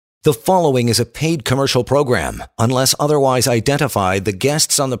The following is a paid commercial program. Unless otherwise identified, the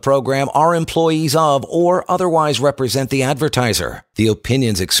guests on the program are employees of or otherwise represent the advertiser. The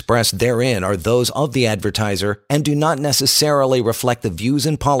opinions expressed therein are those of the advertiser and do not necessarily reflect the views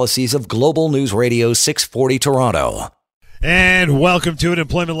and policies of Global News Radio 640 Toronto. And welcome to an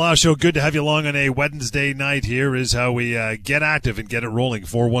Employment Law Show. Good to have you along on a Wednesday night. Here is how we get active and get it rolling.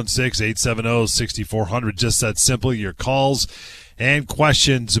 416-870-6400. Just that simple. Your calls and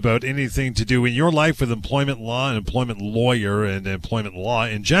questions about anything to do in your life with employment law and employment lawyer and employment law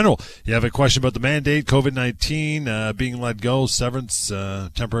in general. You have a question about the mandate, COVID-19, being let go, severance,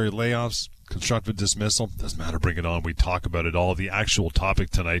 temporary layoffs, constructive dismissal. Doesn't matter, bring it on. We talk about it all. The actual topic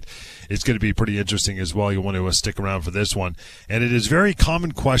tonight is going to be pretty interesting as well. You want to stick around for this one. And it is very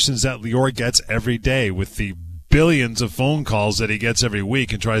common questions that Lior gets every day with the billions of phone calls that he gets every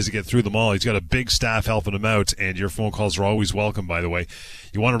week and tries to get through them all. He's got a big staff helping him out, and your phone calls are always welcome, by the way.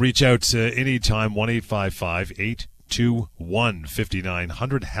 You want to reach out anytime,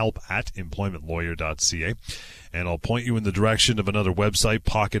 1-855-821-5900, help@employmentlawyer.ca. And I'll point you in the direction of another website,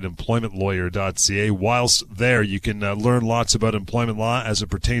 pocketemploymentlawyer.ca. Whilst there, you can learn lots about employment law as it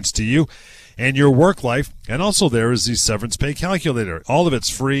pertains to you and your work life. And also there is the severance pay calculator. All of it's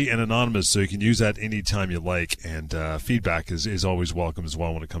free and anonymous, so you can use that anytime you like. And feedback is always welcome as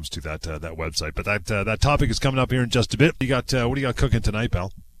well when it comes to that website. But that topic is coming up here in just a bit. What do you got cooking tonight,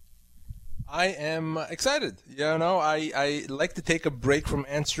 pal? I am excited. I like to take a break from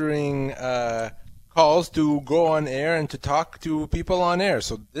answering calls to go on air and to talk to people on air.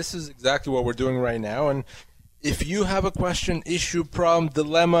 So this is exactly what we're doing right now. And if you have a question, issue, problem,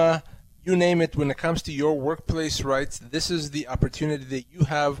 dilemma, you name it, when it comes to your workplace rights, this is the opportunity that you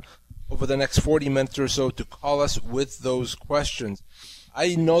have over the next 40 minutes or so to call us with those questions.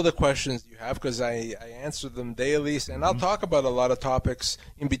 I know the questions you have because I answer them daily, and I'll talk about a lot of topics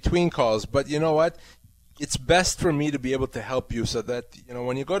in between calls. But you know what? It's best for me to be able to help you so that,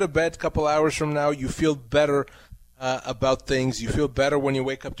 when you go to bed a couple hours from now, you feel better about things. You feel better when you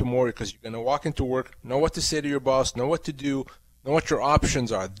wake up tomorrow because you're going to walk into work, know what to say to your boss, know what to do, know what your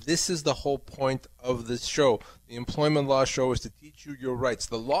options are. This is the whole point of this show. The Employment Law Show is to teach you your rights.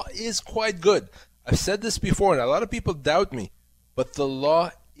 The law is quite good. I've said this before, and a lot of people doubt me, but the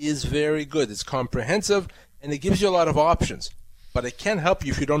law is very good. It's comprehensive, and it gives you a lot of options. But it can help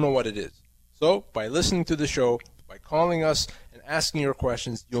you if you don't know what it is. So, by listening to the show, by calling us and asking your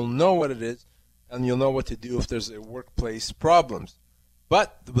questions, you'll know what it is, and you'll know what to do if there's a workplace problems.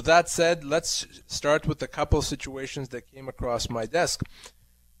 But with that said, let's start with a couple of situations that came across my desk.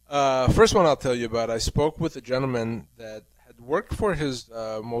 First one I'll tell you about, I spoke with a gentleman that had worked for his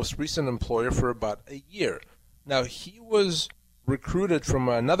most recent employer for about a year. Now, he was recruited from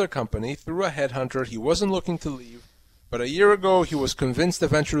another company through a headhunter. He wasn't looking to leave. But a year ago, he was convinced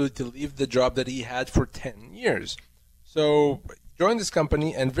eventually to leave the job that he had for 10 years. So he joined this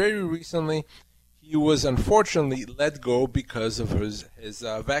company, and very recently, he was unfortunately let go because of his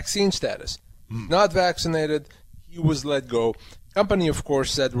vaccine status. He's not vaccinated. He was let go. Company, of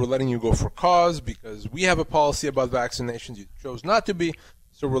course, said, we're letting you go for cause because we have a policy about vaccinations. You chose not to be,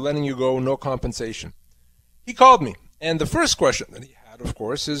 so we're letting you go, no compensation. He called me, and the first question that he had, of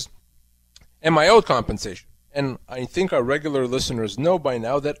course, is, am I owed compensation? And I think our regular listeners know by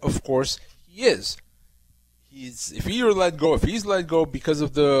now that, of course, he is. If he's let go because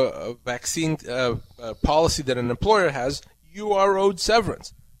of the vaccine policy that an employer has, you are owed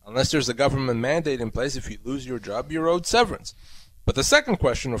severance. Unless there's a government mandate in place, if you lose your job, you're owed severance. But the second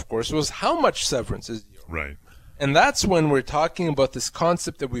question, of course, was how much severance is due? Right. And that's when we're talking about this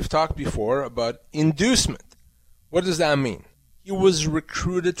concept that we've talked before about inducement. What does that mean? He was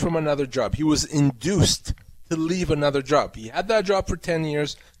recruited from another job. He was induced to leave another job. He had that job for 10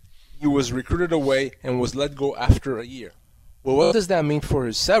 years. He was recruited away and was let go after a year. Well, what does that mean for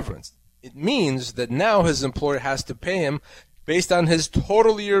his severance? It means that now his employer has to pay him based on his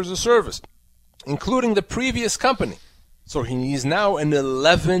total years of service, including the previous company. So he's now an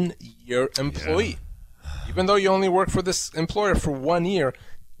 11-year employee. Yeah. Even though you only work for this employer for 1 year,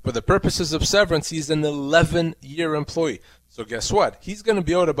 for the purposes of severance, he's an 11-year employee. So guess what? He's going to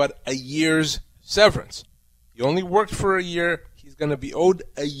be owed about a year's severance. He only worked for a year. He's going to be owed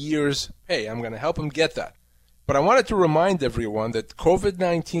a year's pay. I'm going to help him get that. But I wanted to remind everyone that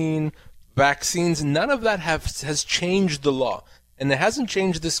COVID-19, vaccines, none of that has changed the law. And it hasn't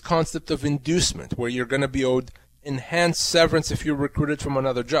changed this concept of inducement, where you're going to be owed enhanced severance if you're recruited from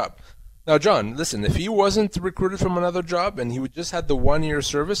another job. Now, John, listen, if he wasn't recruited from another job and he just had the 1 year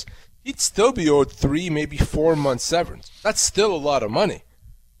service, he'd still be owed 3, maybe 4 months severance. That's still a lot of money.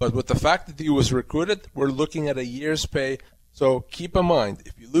 But with the fact that he was recruited, we're looking at a year's pay So keep in mind,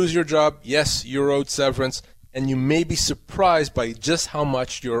 if you lose your job, yes, you're owed severance, and you may be surprised by just how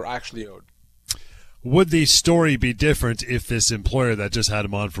much you're actually owed. Would the story be different if this employer that just had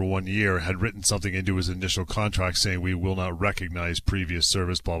him on for 1 year had written something into his initial contract saying we will not recognize previous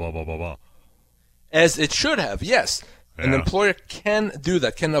service, blah, blah, blah, blah, blah? As it should have, yes. Yeah. An employer can do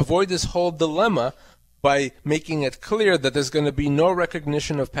that, can avoid this whole dilemma by making it clear that there's going to be no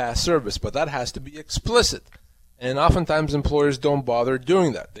recognition of past service, but that has to be explicit. And oftentimes employers don't bother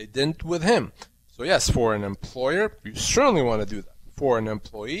doing that. They didn't with him. So yes, for an employer, you certainly want to do that. For an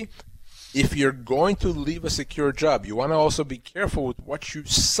employee, if you're going to leave a secure job, you want to also be careful with what you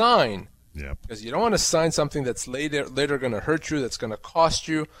sign. Yeah. Because you don't want to sign something that's later going to hurt you, that's going to cost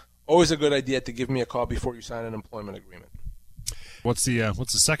you. Always a good idea to give me a call before you sign an employment agreement. What's the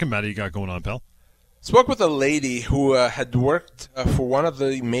second matter you got going on, pal? Spoke with a lady who had worked for one of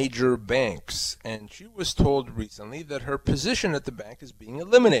the major banks, and she was told recently that her position at the bank is being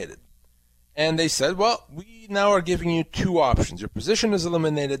eliminated. And they said, well, we now are giving you two options. Your position is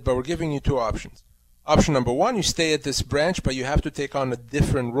eliminated, but we're giving you two options. Option number one, you stay at this branch, but you have to take on a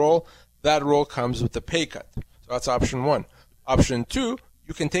different role. That role comes with a pay cut. So that's option one. Option two,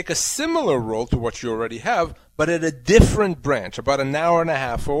 you can take a similar role to what you already have, but at a different branch, about an hour and a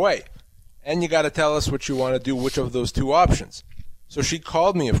half away. And you got to tell us what you want to do, which of those two options. So she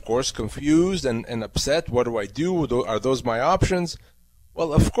called me, of course, confused and upset. What do I do? Are those my options?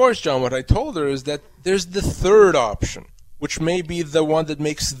 Well, of course, John, what I told her is that there's the third option, which may be the one that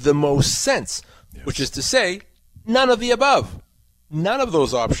makes the most sense, yes. Which is to say, none of the above. None of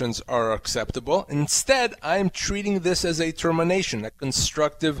those options are acceptable. Instead, I am treating this as a termination, a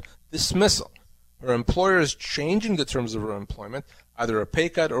constructive dismissal. Her employer is changing the terms of her employment, either a pay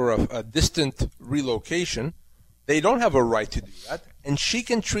cut or a distant relocation. They don't have a right to do that, and she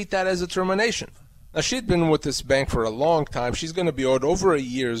can treat that as a termination. Now, she'd been with this bank for a long time. She's going to be owed over a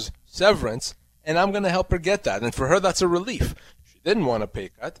year's severance, and I'm going to help her get that. And for her, that's a relief. She didn't want a pay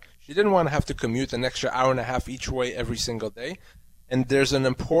cut. She didn't want to have to commute an extra hour and a half each way every single day. And there's an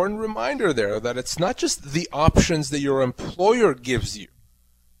important reminder there that it's not just the options that your employer gives you.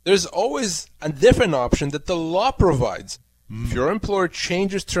 There's always a different option that the law provides. If your employer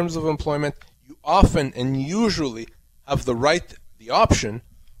changes terms of employment, you often and usually have the right, the option,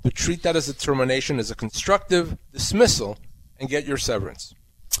 to treat that as a termination, as a constructive dismissal, and get your severance.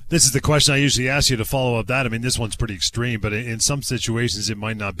 This is the question I usually ask you to follow up that. I mean, this one's pretty extreme, but in some situations it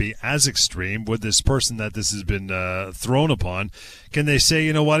might not be as extreme. With this person that this has been thrown upon, can they say,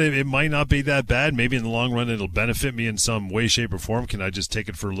 you know what, it might not be that bad. Maybe in the long run it'll benefit me in some way, shape, or form. Can I just take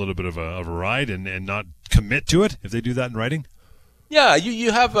it for a little bit of a ride and not commit to it if they do that in writing? Yeah,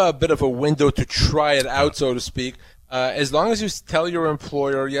 you have a bit of a window to try it out, so to speak. As long as you tell your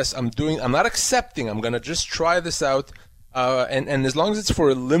employer, yes, I'm not accepting, I'm going to just try this out, and as long as it's for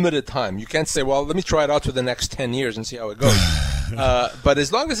a limited time, you can't say, well, let me try it out for the next 10 years and see how it goes. But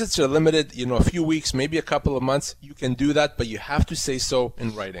as long as it's a limited, a few weeks, maybe a couple of months, you can do that, but you have to say so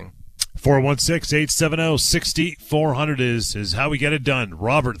in writing. 416-870-6400 is how we get it done.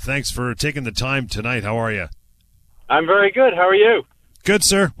 Robert, thanks for taking the time tonight. How are you? I'm very good. How are you? Good,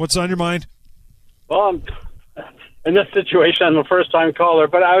 sir. What's on your mind? Well, in this situation, I'm a first-time caller,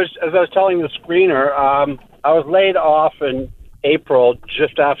 but as I was telling the screener, I was laid off in April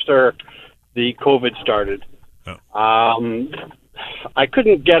just after the COVID started. Oh. I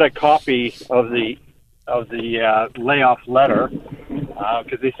couldn't get a copy of the layoff letter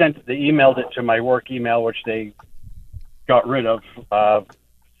because they emailed it to my work email, which they got rid of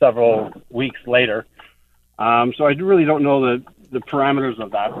several weeks later. So I really don't know the parameters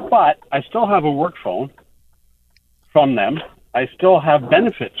of that, but I still have a work phone from them. I still have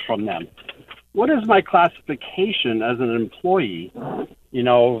benefits from them. What is my classification as an employee,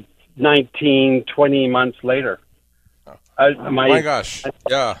 19, 20 months later? My gosh.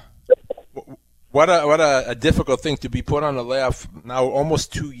 Yeah. What a difficult thing to be put on a layoff now for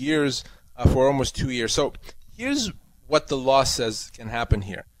almost 2 years. So here's what the law says can happen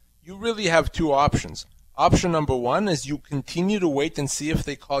here. You really have two options. Option number one is you continue to wait and see if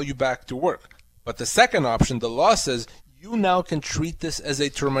they call you back to work. But the second option, the law says you now can treat this as a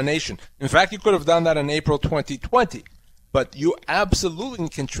termination. In fact, you could have done that in April 2020, but you absolutely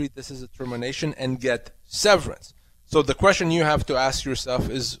can treat this as a termination and get severance. So the question you have to ask yourself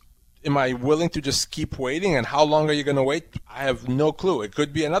is, am I willing to just keep waiting? And how long are you going to wait? I have no clue. It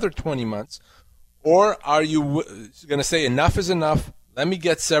could be another 20 months. Or are you going to say enough is enough? Let me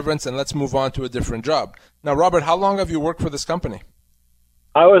get severance and let's move on to a different job. Now, Robert, how long have you worked for this company?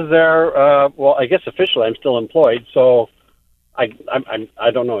 I was there, I guess officially I'm still employed, so I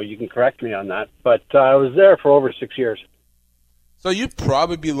don't know. You can correct me on that. But I was there for over 6 years. So you'd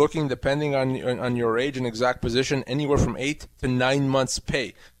probably be looking, depending on your age and exact position, anywhere from 8 to 9 months'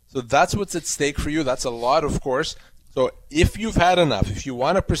 pay. So that's what's at stake for you. That's a lot, of course. So if you've had enough, if you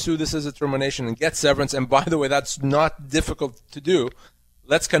want to pursue this as a termination and get severance, and by the way, that's not difficult to do,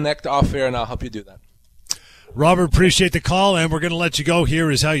 let's connect off air and I'll help you do that. Robert, appreciate the call, and we're going to let you go.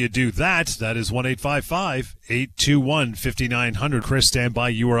 Here is how you do that. That is 1-855-821-5900. Chris, stand by.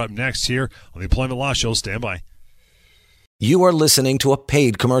 You are up next here on the Employment Law Show. Stand by. You are listening to a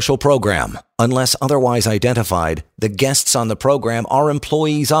paid commercial program. Unless otherwise identified, the guests on the program are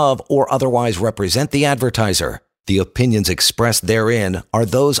employees of or otherwise represent the advertiser. The opinions expressed therein are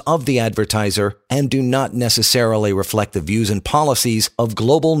those of the advertiser and do not necessarily reflect the views and policies of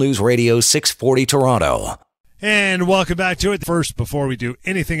Global News Radio 640 Toronto. And welcome back to it. First, before we do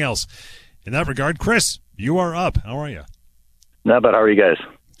anything else, in that regard, Chris, you are up. How are you? Not bad. How are you guys?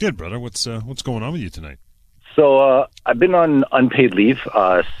 Good, brother. What's going on with you tonight? So I've been on unpaid leave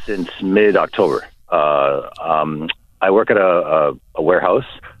since mid-October. I work at a warehouse.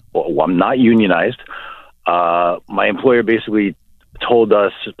 Well, I'm not unionized. My employer basically told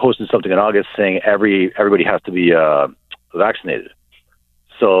us, posted something in August saying everybody has to be vaccinated.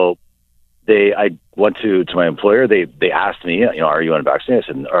 So I went to my employer. They asked me, are you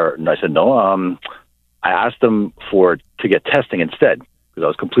unvaccinated? I said no. I asked them to get testing instead because I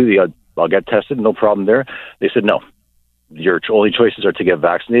was completely. I'll get tested, no problem there. They said no. Your only choices are to get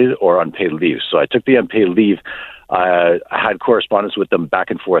vaccinated or unpaid leave. So I took the unpaid leave. I had correspondence with them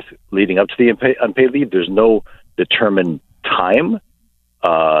back and forth leading up to the unpaid leave. There's no determined time.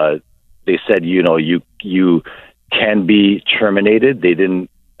 They said, you can be terminated. They didn't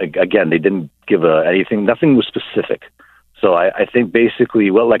give anything. Nothing was specific. So I think basically,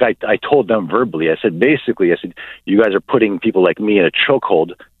 I told them verbally, I said, you guys are putting people like me in a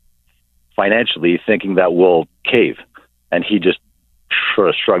chokehold financially, thinking that we'll cave. And he just sort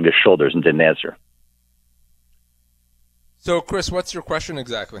of shrugged his shoulders and didn't answer. So, Chris, what's your question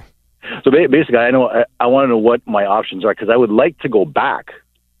exactly? So basically, I want to know what my options are because I would like to go back,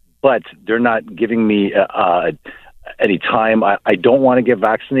 but they're not giving me any time. I don't want to get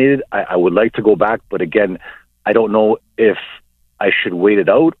vaccinated. I would like to go back, but again, I don't know if I should wait it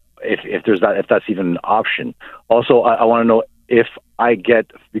out. If that's even an option. Also, I want to know if I get,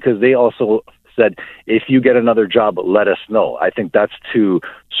 because they also said, if you get another job, let us know. I think that's to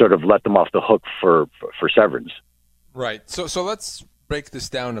sort of let them off the hook for severance. Right. So let's break this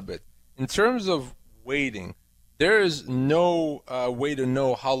down a bit. In terms of waiting, there is no way to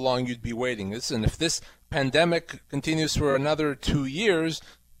know how long you'd be waiting. Listen, if this pandemic continues for another 2 years,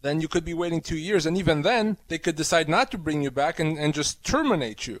 then you could be waiting 2 years. And even then, they could decide not to bring you back and just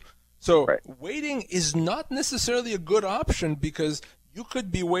terminate you. So right. Waiting is not necessarily a good option because you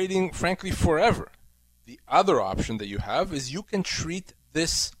could be waiting, frankly, forever. The other option that you have is you can treat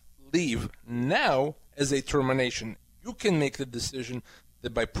this leave now as a termination. You can make the decision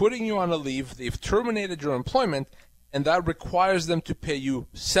that by putting you on a leave, they've terminated your employment, and that requires them to pay you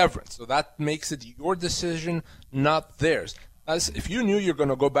severance. So that makes it your decision, not theirs. As if you knew you're going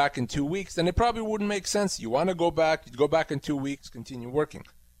to go back in 2 weeks, then it probably wouldn't make sense. You want to go back, you'd go back in 2 weeks, continue working.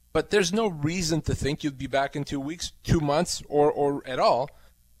 But there's no reason to think you'd be back in 2 weeks, 2 months, or at all.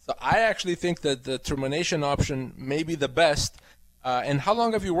 So I actually think that the termination option may be the best. And how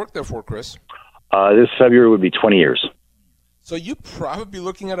long have you worked there for, Chris? This February would be 20 years. So you'd probably be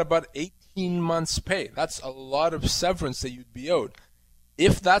looking at about 18 months' pay. That's a lot of severance that you'd be owed.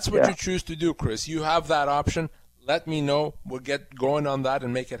 If that's what you choose to do, Chris, you have that option. Let me know. We'll get going on that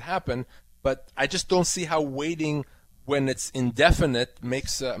and make it happen. But I just don't see how waiting when it's indefinite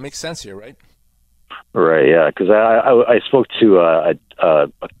makes sense here, right? Right. Yeah. Because I spoke to a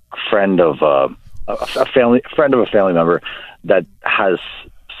friend of a family member that has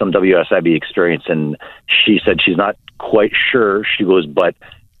some WSIB experience, and she said she's not quite sure. She goes, but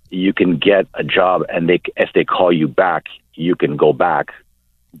you can get a job, and if they call you back, you can go back.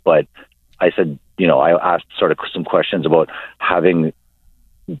 But I said, I asked sort of some questions about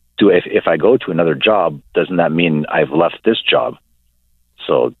if I go to another job, doesn't that mean I've left this job?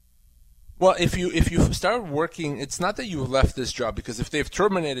 So, well, if you start working, it's not that you've left this job, because if they've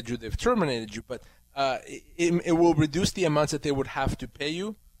terminated you, they've terminated you. But it will reduce the amounts that they would have to pay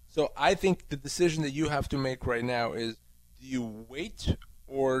you. So I think the decision that you have to make right now is: do you wait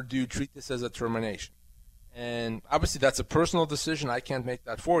or do you treat this as a termination? And obviously, that's a personal decision. I can't make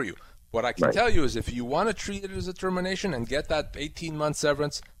that for you. What I can tell you is, if you want to treat it as a termination and get that 18-month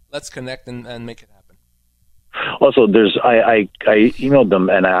severance, let's connect and make it happen. Also, I emailed them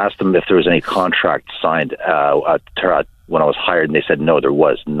and I asked them if there was any contract signed when I was hired, and they said no, there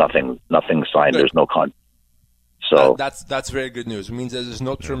was nothing signed. Good. There's no contract. So that's very good news. It means that there's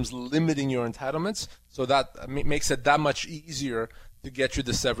no terms limiting your entitlements, so that makes it that much easier to get you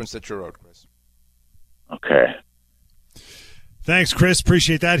the severance that you're owed, Chris. okay. Thanks, Chris.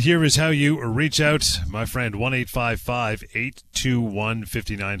 Appreciate that. Here is how you reach out, my friend,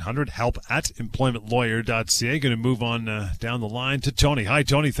 1-855-821-5900, help@employmentlawyer.ca. Going to move on down the line to Tony. Hi,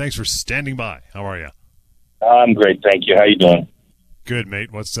 Tony. Thanks for standing by. How are you? I'm great, thank you. How you doing? Good,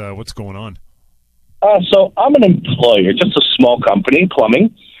 mate. What's going on? So I'm an employer, just a small company,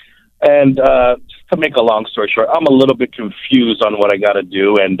 plumbing, and to make a long story short, I'm a little bit confused on what I got to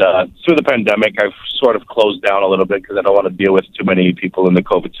do. And through the pandemic, I've sort of closed down a little bit because I don't want to deal with too many people in the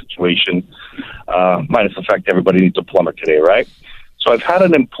COVID situation. Minus the fact everybody needs a plumber today, right? So I've had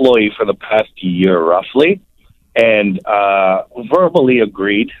an employee for the past year, roughly, and verbally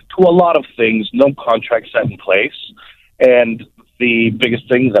agreed to a lot of things, no contract set in place. And the biggest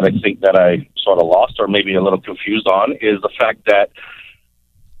thing that I think that I sort of lost or maybe a little confused on is the fact that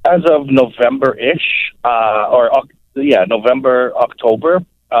as of November-ish, November, October,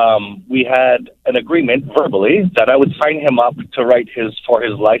 we had an agreement verbally that I would sign him up to write for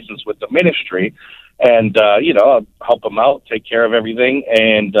his license with the ministry and, help him out, take care of everything.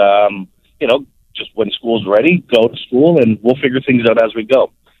 And, just when school's ready, go to school and we'll figure things out as we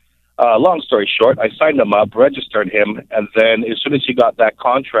go. Long story short, I signed him up, registered him, and then as soon as he got that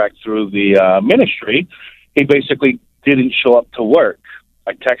contract through the ministry, he basically didn't show up to work.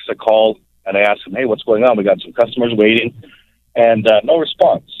 I text a call, and I asked him, hey, what's going on? We got some customers waiting, and no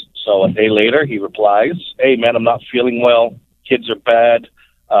response. So a day later, he replies, hey, man, I'm not feeling well. Kids are bad.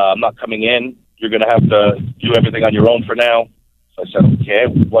 I'm not coming in. You're going to have to do everything on your own for now. So I said, okay,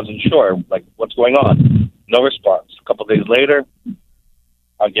 wasn't sure. Like, what's going on? No response. A couple of days later,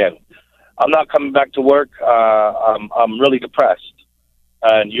 again, I'm not coming back to work. I'm really depressed,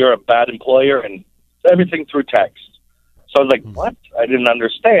 and you're a bad employer, and everything through text. So I was like, what? I didn't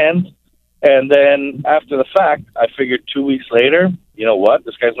understand. And then after the fact, I figured 2 weeks later, you know what?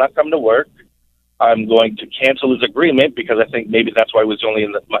 This guy's not coming to work. I'm going to cancel his agreement because I think maybe that's why he was only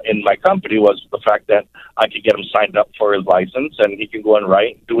in my company was the fact that I could get him signed up for his license and he can go and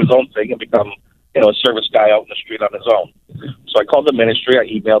write, do his own thing, and become a service guy out in the street on his own. So I called the ministry, I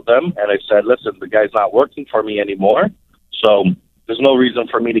emailed them, and I said, listen, the guy's not working for me anymore, so there's no reason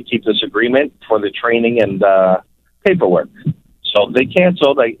for me to keep this agreement for the training and paperwork. So they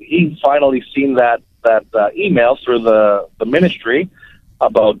canceled. He finally seen that email through the ministry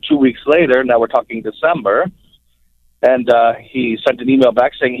about 2 weeks later. Now we're talking December, and he sent an email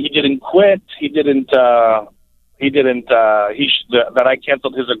back saying he didn't quit. That I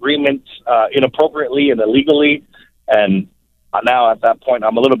canceled his agreement inappropriately and illegally. And now at that point,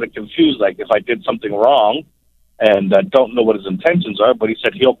 I'm a little bit confused, like if I did something wrong and don't know what his intentions are. But he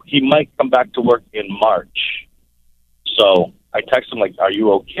said he might come back to work in March. So I text him like, are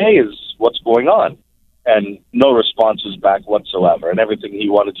you okay? What's going on? And no responses back whatsoever. And everything he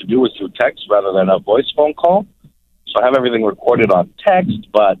wanted to do was through text rather than a voice phone call. So I have everything recorded on text,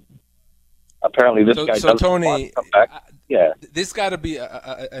 but apparently this guy doesn't Tony, want to come back. Yeah. This got to be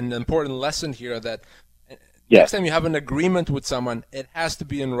an important lesson here that next time you have an agreement with someone, it has to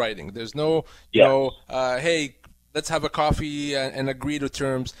be in writing. There's no, hey, let's have a coffee and agree to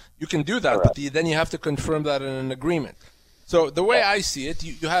terms. You can do that, but then you have to confirm that in an agreement. So the way I see it,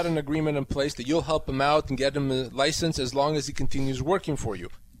 you had an agreement in place that you'll help him out and get him a license as long as he continues working for you.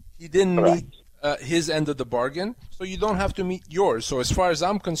 He didn't meet his end of the bargain, so you don't have to meet yours. So as far as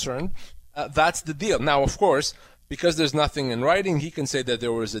I'm concerned, that's the deal. Now, of course, because there's nothing in writing, he can say that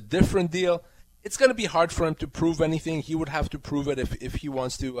there was a different deal. It's going to be hard for him to prove anything. He would have to prove it if he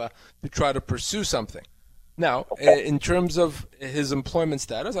wants to try to pursue something. Now, in terms of his employment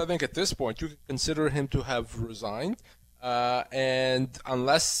status, I think at this point you could consider him to have resigned. And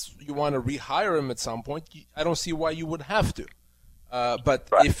unless you want to rehire him at some point, I don't see why you would have to. But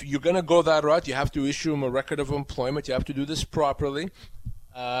if you're going to go that route, you have to issue him a record of employment. You have to do this properly.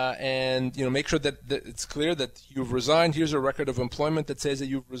 And make sure that it's clear that you've resigned. Here's a record of employment that says that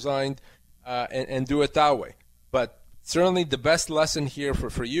you've resigned, and do it that way. But certainly the best lesson here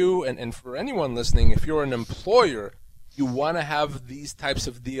for you and for anyone listening, if you're an employer, you want to have these types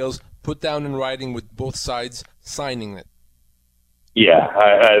of deals put down in writing with both sides signing it. Yeah,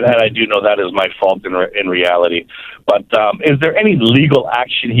 I do know that is my fault in reality. But is there any legal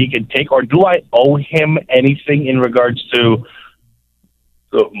action he can take, or do I owe him anything in regards to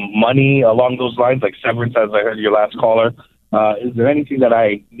money along those lines, like severance, as I heard your last caller? Is there anything that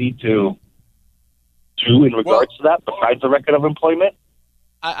I need to do in regards to that besides the record of employment?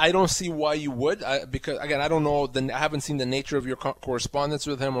 I don't see why you would, because, again, I don't know, I haven't seen the nature of your correspondence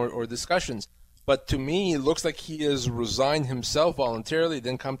with him or discussions. But to me, it looks like he has resigned himself voluntarily,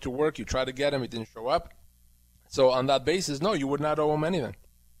 didn't come to work. You try to get him, he didn't show up. So on that basis, no, you would not owe him anything.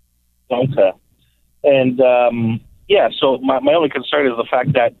 Okay. And, so my only concern is the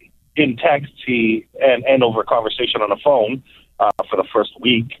fact that in text and over conversation on the phone for the first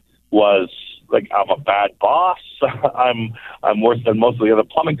week was like, I'm a bad boss. I'm worse than most of the other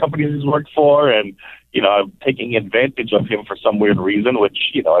plumbing companies he's worked for. And, I'm taking advantage of him for some weird reason, which,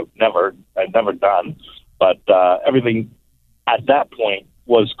 I've never done. But everything at that point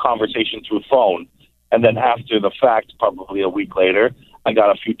was conversation through phone. And then after the fact, probably a week later, I got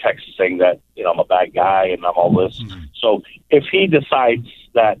a few texts saying that, I'm a bad guy and I'm all this. Mm-hmm. So if he decides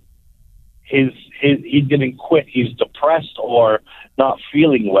that he didn't quit, he's depressed or not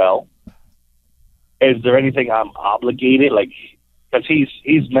feeling well, is there anything I'm obligated? Like, because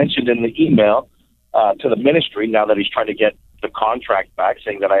he's mentioned in the email to the ministry now that he's trying to get the contract back,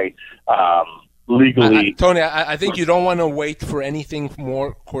 saying that I legally. Tony, I think you don't want to wait for anything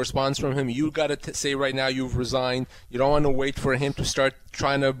more corresponds from him. You got to say right now you've resigned. You don't want to wait for him to start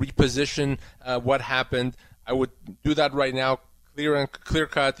trying to reposition what happened. I would do that right now, clear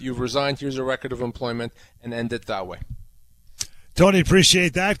cut. You've resigned. Here's a record of employment, and end it that way. Tony,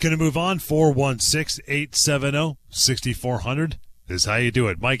 appreciate that. Going to move on. 416-870-6400 is how you do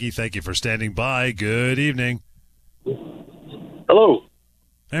it. Mikey, thank you for standing by. Good evening. Hello.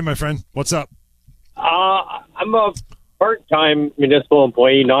 Hey, my friend. What's up? I'm a part-time municipal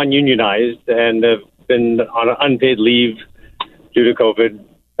employee, non-unionized, and have been on an unpaid leave due to COVID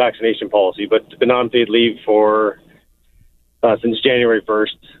vaccination policy, but been on unpaid leave for since January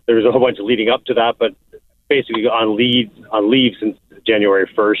 1st. There was a whole bunch of leading up to that, but basically on leave since January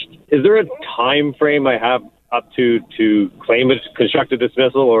 1st. Is there a time frame I have up to claim a constructive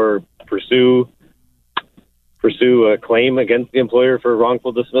dismissal or pursue a claim against the employer for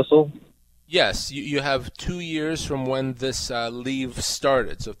wrongful dismissal? Yes, you have 2 years from when this leave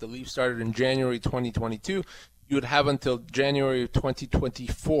started. So if the leave started in January 2022, you would have until January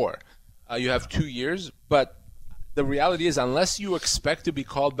 2024. You have 2 years, but the reality is unless you expect to be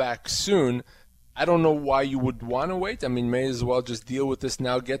called back soon, I don't know why you would want to wait. I mean, may as well just deal with this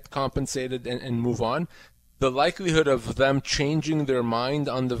now, get compensated, and move on. The likelihood of them changing their mind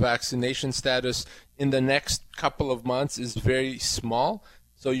on the vaccination status in the next couple of months is very small.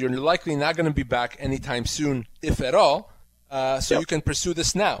 So you're likely not going to be back anytime soon, if at all. You can pursue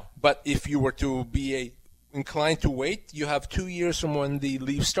this now. But if you were to be inclined to wait, you have 2 years from when the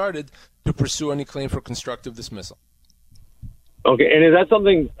leave started to pursue any claim for constructive dismissal. Okay, and is that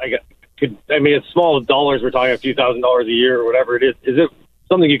something it's small dollars. We're talking a few $1,000s a year or whatever it is. Is it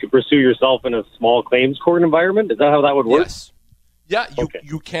something you could pursue yourself in a small claims court environment? Is that how that would work? Yes. Yeah,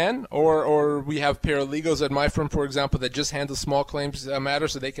 you can, or we have paralegals at my firm, for example, that just handle small claims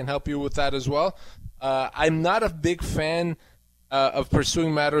matters, so they can help you with that as well. I'm not a big fan of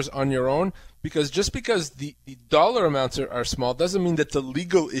pursuing matters on your own, because just because the dollar amounts are small doesn't mean that the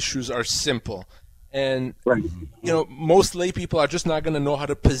legal issues are simple. And, right. Most lay people are just not going to know how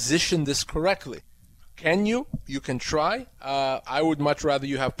to position this correctly. Can you? You can try. I would much rather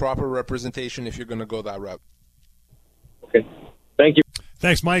you have proper representation if you're going to go that route. Okay. Thank you.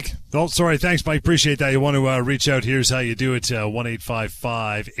 Thanks, Mike. Oh, sorry. Thanks, Mike. Appreciate that. You want to reach out, here's how you do it.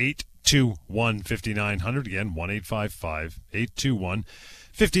 1-855-821-5900. Again,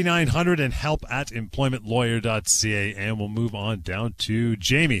 1-855-821-5900 and help@employmentlawyer.ca. And we'll move on down to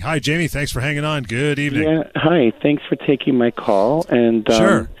Jamie. Hi, Jamie. Thanks for hanging on. Good evening. Yeah. Hi. Thanks for taking my call. And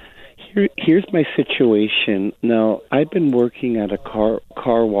sure. Here's my situation. Now, I've been working at a car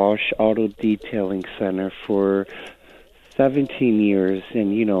wash auto detailing center for 17 years,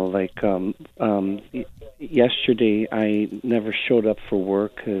 and yesterday I never showed up for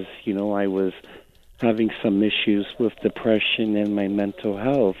work because I was having some issues with depression and my mental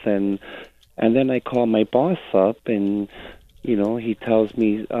health, and then I call my boss up, and he tells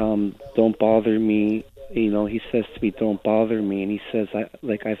me don't bother me. He says to me, don't bother me, and he says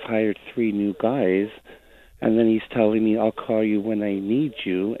I've hired 3 new guys, and then he's telling me I'll call you when I need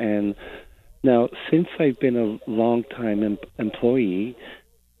you. And now, since I've been a long-time employee,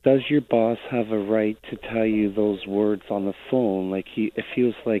 does your boss have a right to tell you those words on the phone? It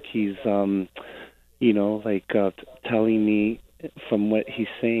feels like he's, telling me from what he's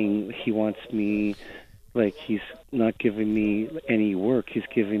saying, he wants me, he's not giving me any work. He's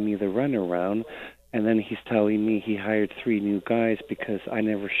giving me the runaround, and then he's telling me he hired 3 new guys because I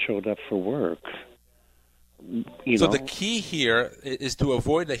never showed up for work. So the key here is to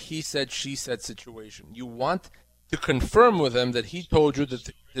avoid a he said, she said situation. You want to confirm with him that he told you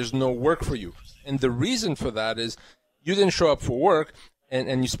that there's no work for you. And the reason for that is you didn't show up for work,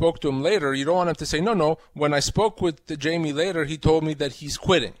 and you spoke to him later, you don't want him to say, no, when I spoke with Jamie later, he told me that he's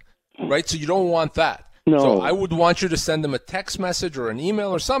quitting, right? So you don't want that. No. So I would want you to send him a text message or an email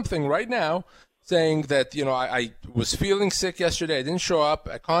or something right now saying that, I was feeling sick yesterday, I didn't show up,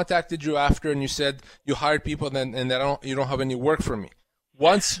 I contacted you after, and you said you hired people and you don't have any work for me.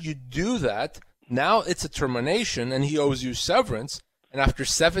 Once you do that, now it's a termination and he owes you severance. And after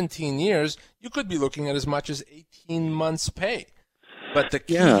 17 years, you could be looking at as much as 18 months' pay. But the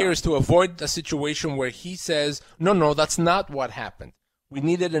key here is to avoid a situation where he says, no, that's not what happened. We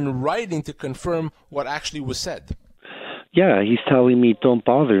need it in writing to confirm what actually was said. Yeah, he's telling me, don't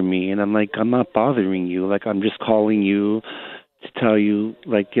bother me. And I'm like, I'm not bothering you. Like, I'm just calling you to tell you,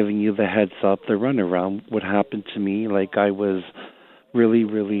 like, giving you the heads up, the runaround, what happened to me. Like, I was really,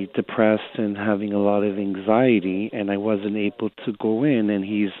 really depressed and having a lot of anxiety, and I wasn't able to go in. And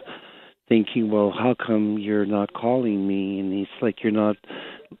he's thinking, well, how come you're not calling me? And he's like, you're not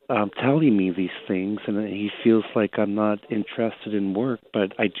telling me these things. And he feels like I'm not interested in work,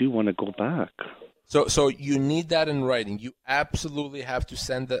 but I do want to go back. So you need that in writing. You absolutely have to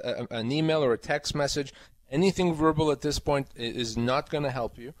send an email or a text message. Anything verbal at this point is not going to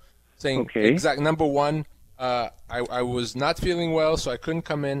help you. Saying, number one, I was not feeling well, so I couldn't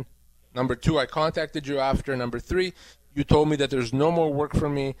come in. Number two, I contacted you after. Number three, you told me that there's no more work for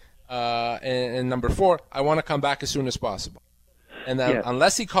me. And number four, I want to come back as soon as possible. And then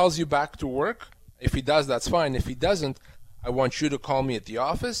unless he calls you back to work, if he does, that's fine. If he doesn't, I want you to call me at the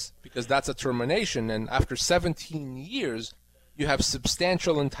office because that's a termination. And after 17 years, you have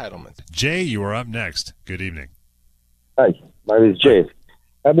substantial entitlement. Jay, you are up next. Good evening. Hi, my name is Jay.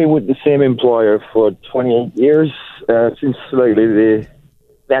 I've been with the same employer for 28 years since lately the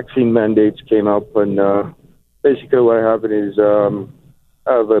vaccine mandates came up. And basically what happened is I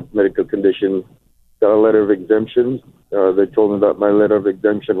have a medical condition, got a letter of exemption. They told me that my letter of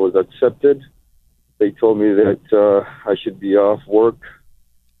exemption was accepted. They told me that I should be off work.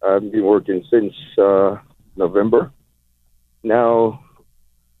 I haven't been working since November. Now,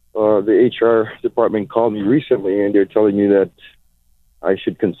 the HR department called me recently, and they're telling me that I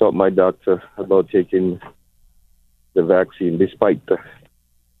should consult my doctor about taking the vaccine, despite the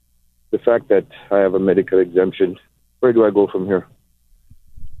fact that I have a medical exemption. Where do I go from here?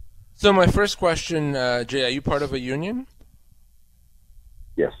 So my first question, Jay, are you part of a union?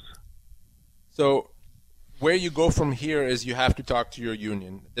 Yes. So where you go from here is you have to talk to your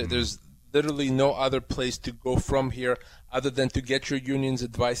union. There's literally no other place to go from here other than to get your union's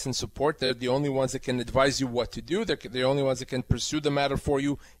advice and support. They're the only ones that can advise you what to do. They're the only ones that can pursue the matter for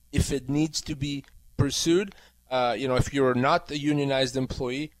you if it needs to be pursued. If you're not a unionized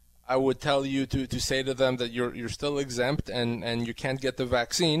employee, I would tell you to say to them that you're still exempt and you can't get the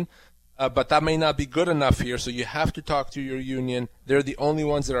vaccine. But that may not be good enough here, so you have to talk to your union. They're the only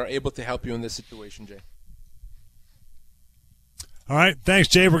ones that are able to help you in this situation, Jay. All right. Thanks,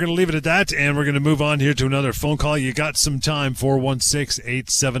 Jay. We're going to leave it at that, and we're going to move on here to another phone call. You got some time,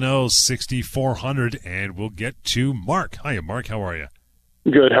 416-870-6400, and we'll get to Mark. Hiya, Mark. How are you?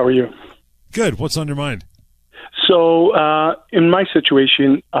 Good. How are you? Good. What's on your mind? So in my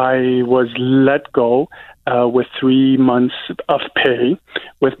situation, I was let go with 3 months of pay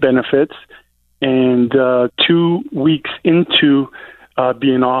with benefits. And 2 weeks into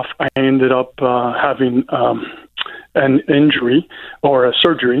being off, I ended up having an injury or a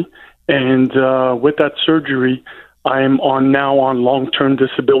surgery. And with that surgery, I'm now on long-term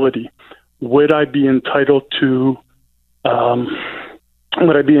disability. Would I be entitled to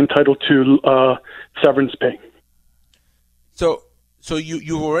severance pay? So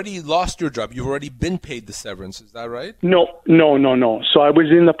you've already lost your job. You've already been paid the severance. Is that right? No. So I was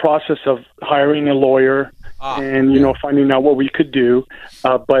in the process of hiring a lawyer and finding out what we could do.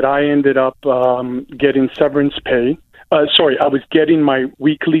 But I ended up getting severance pay. I was getting my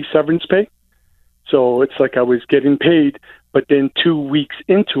weekly severance pay. So it's like I was getting paid, but then 2 weeks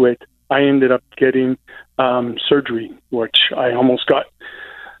into it, I ended up getting surgery, which I almost got,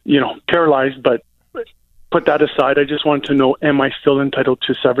 paralyzed, but put that aside. I just wanted to know, am I still entitled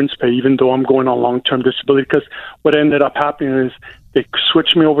to severance pay even though I'm going on long-term disability? Because what ended up happening is they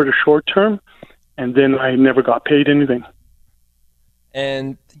switched me over to short-term, and then I never got paid anything.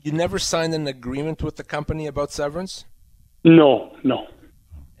 And you never signed an agreement with the company about severance? No.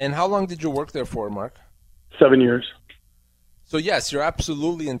 And how long did you work there for, Mark? 7 years. So yes, you're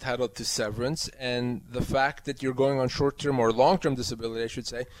absolutely entitled to severance, and the fact that you're going on short-term or long-term disability, I should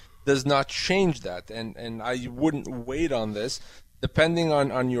say, does not change that. And I wouldn't wait on this. Depending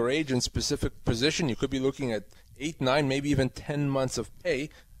on your age and specific position, you could be looking at 8, 9, maybe even 10 months of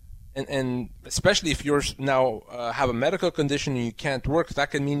pay. And especially if you're now have a medical condition and you can't work,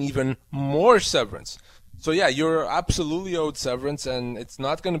 that can mean even more severance. So yeah, you're absolutely owed severance, and it's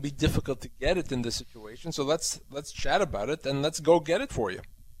not going to be difficult to get it in this situation. So let's chat about it, and let's go get it for you.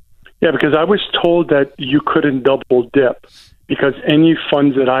 Yeah, because I was told that you couldn't double dip, because any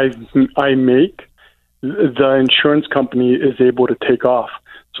funds that I make, the insurance company is able to take off.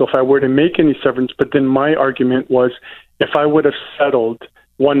 So if I were to make any severance, but then my argument was, if I would have settled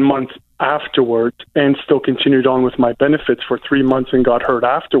 1 month afterwards and still continued on with my benefits for 3 months and got hurt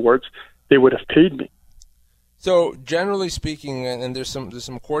afterwards, they would have paid me. So generally speaking, and there's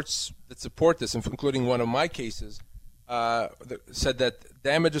some courts that support this, including one of my cases, that said that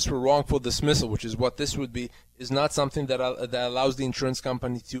damages for wrongful dismissal, which is what this would be, is not something that allows the insurance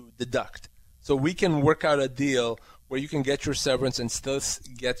company to deduct. So we can work out a deal where you can get your severance and still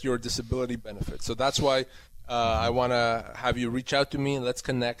get your disability benefit. So that's why I want to have you reach out to me, and let's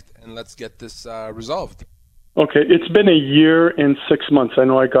connect, and let's get this resolved. Okay, it's been a year and 6 months. I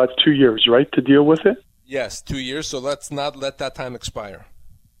know I got 2 years, right, to deal with it? Yes, 2 years, so let's not let that time expire.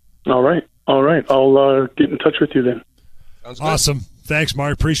 All right. I'll get in touch with you then. Sounds good. Awesome. Thanks,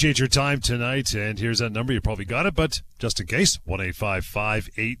 Mark. Appreciate your time tonight. And here's that number. You probably got it, but just in case,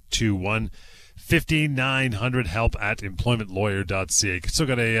 1-855-821-5900, help@employmentlawyer.ca. Still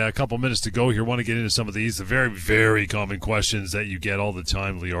got a couple minutes to go here. Want to get into some of these, the very, very common questions that you get all the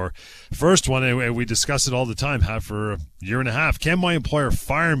time, Lior. First one, and we discuss it all the time, for a year and a half. Can my employer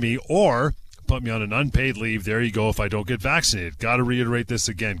fire me or put me on an unpaid leave? There you go, if I don't get vaccinated. Got to reiterate this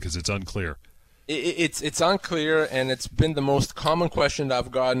again because it's unclear. It's unclear, and it's been the most common question I've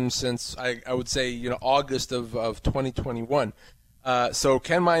gotten since I would say August of 2021. So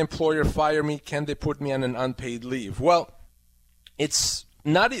can my employer fire me? Can they put me on an unpaid leave? Well, it's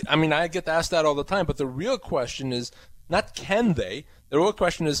not. I mean, I get asked that all the time, but the real question is not can they. The real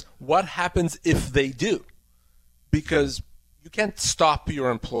question is what happens if they do, because you can't stop your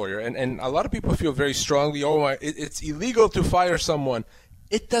employer. And a lot of people feel very strongly, it's illegal to fire someone.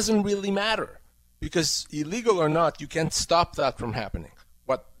 It doesn't really matter, because illegal or not, you can't stop that from happening.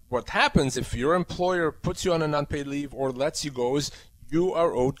 What happens if your employer puts you on an unpaid leave or lets you go is you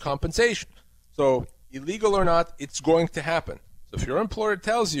are owed compensation. So illegal or not, it's going to happen. So if your employer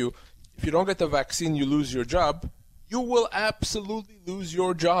tells you if you don't get the vaccine, you lose your job, you will absolutely lose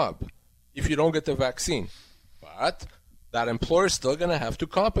your job if you don't get the vaccine. But that employer is still going to have to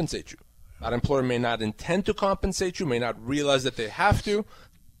compensate you. That employer may not intend to compensate you, may not realize that they have to,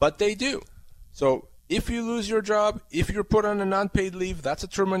 but they do. So if you lose your job, if you're put on an unpaid leave, that's a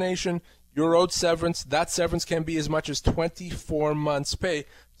termination. You're owed severance. That severance can be as much as 24 months' pay.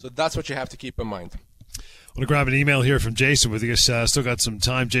 So that's what you have to keep in mind. I want to grab an email here from Jason with you. Still got some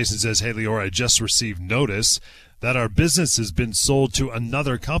time. Jason says, hey, Lior, I just received notice that our business has been sold to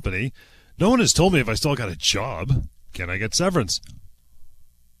another company. No one has told me if I still got a job. Can I get severance?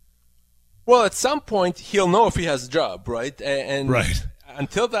 Well, at some point, he'll know if he has a job, right? And right.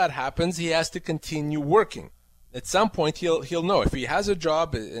 Until that happens, he has to continue working. At some point, he'll know. If he has a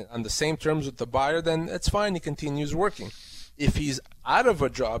job on the same terms with the buyer, then it's fine. He continues working. If he's out of a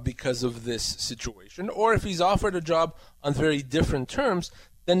job because of this situation, or if he's offered a job on very different terms,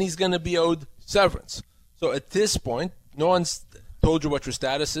 then he's going to be owed severance. So at this point, no one's told you what your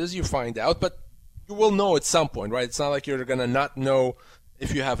status is. You find out, but you will know at some point, right? It's not like you're going to not know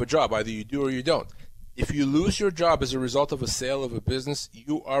if you have a job. Either you do or you don't. If you lose your job as a result of a sale of a business,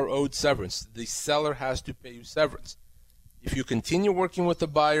 you are owed severance. The seller has to pay you severance. If you continue working with the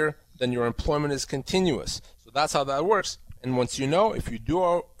buyer, then your employment is continuous. So that's how that works. And once you know, if you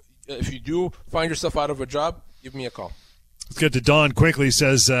do find yourself out of a job, give me a call. Let's get to Don quickly. He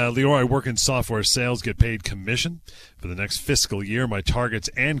says, Lior, I work in software sales, get paid commission. For the next fiscal year, my targets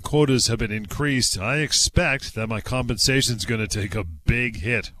and quotas have been increased. I expect that my compensation is going to take a big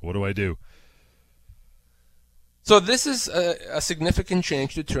hit. What do I do? So this is a significant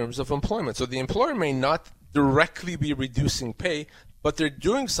change to terms of employment. So the employer may not directly be reducing pay, but they're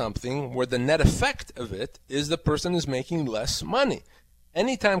doing something where the net effect of it is the person is making less money.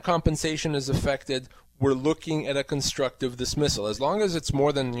 Anytime compensation is affected, we're looking at a constructive dismissal. As long as it's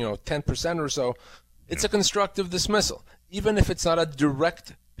more than 10% or so, it's a constructive dismissal, even if it's not a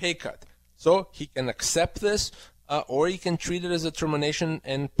direct pay cut. So he can accept this, or he can treat it as a termination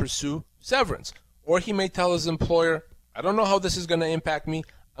and pursue severance. Or he may tell his employer, I don't know how this is going to impact me.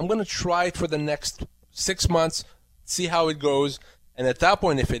 I'm going to try it for the next 6 months, see how it goes. And at that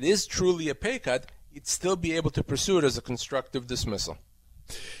point, if it is truly a pay cut, he'd still be able to pursue it as a constructive dismissal.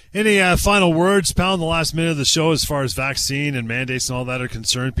 Any final words, pal, in the last minute of the show as far as vaccine and mandates and all that are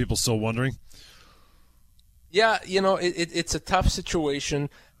concerned? People still wondering? Yeah, it's a tough situation.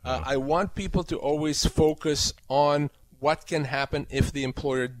 I want people to always focus on what can happen if the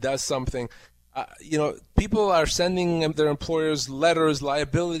employer does something. People are sending their employers letters,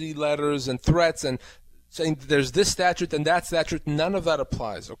 liability letters, and threats, and saying there's this statute and that statute. None of that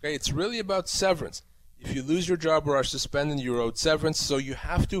applies, okay? It's really about severance. If you lose your job or are suspended, you're owed severance, so you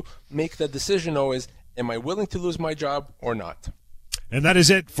have to make the decision always, am I willing to lose my job or not? And that is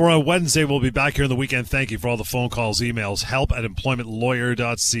it for a Wednesday. We'll be back here on the weekend. Thank you for all the phone calls, emails.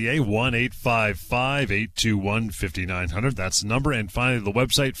 help@employmentlawyer.ca, 1-855-821-5900. That's the number. And finally, the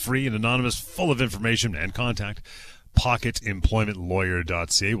website, free and anonymous, full of information and contact,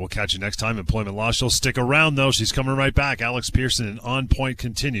 pocketemploymentlawyer.ca. We'll catch you next time. Employment Law Show. Stick around, though. She's coming right back. Alex Pearson and On Point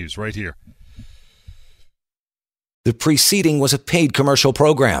continues right here. The preceding was a paid commercial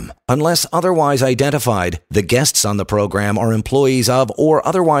program. Unless otherwise identified, the guests on the program are employees of or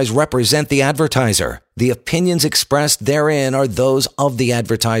otherwise represent the advertiser. The opinions expressed therein are those of the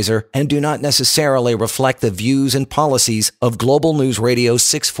advertiser and do not necessarily reflect the views and policies of Global News Radio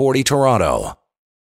 640 Toronto.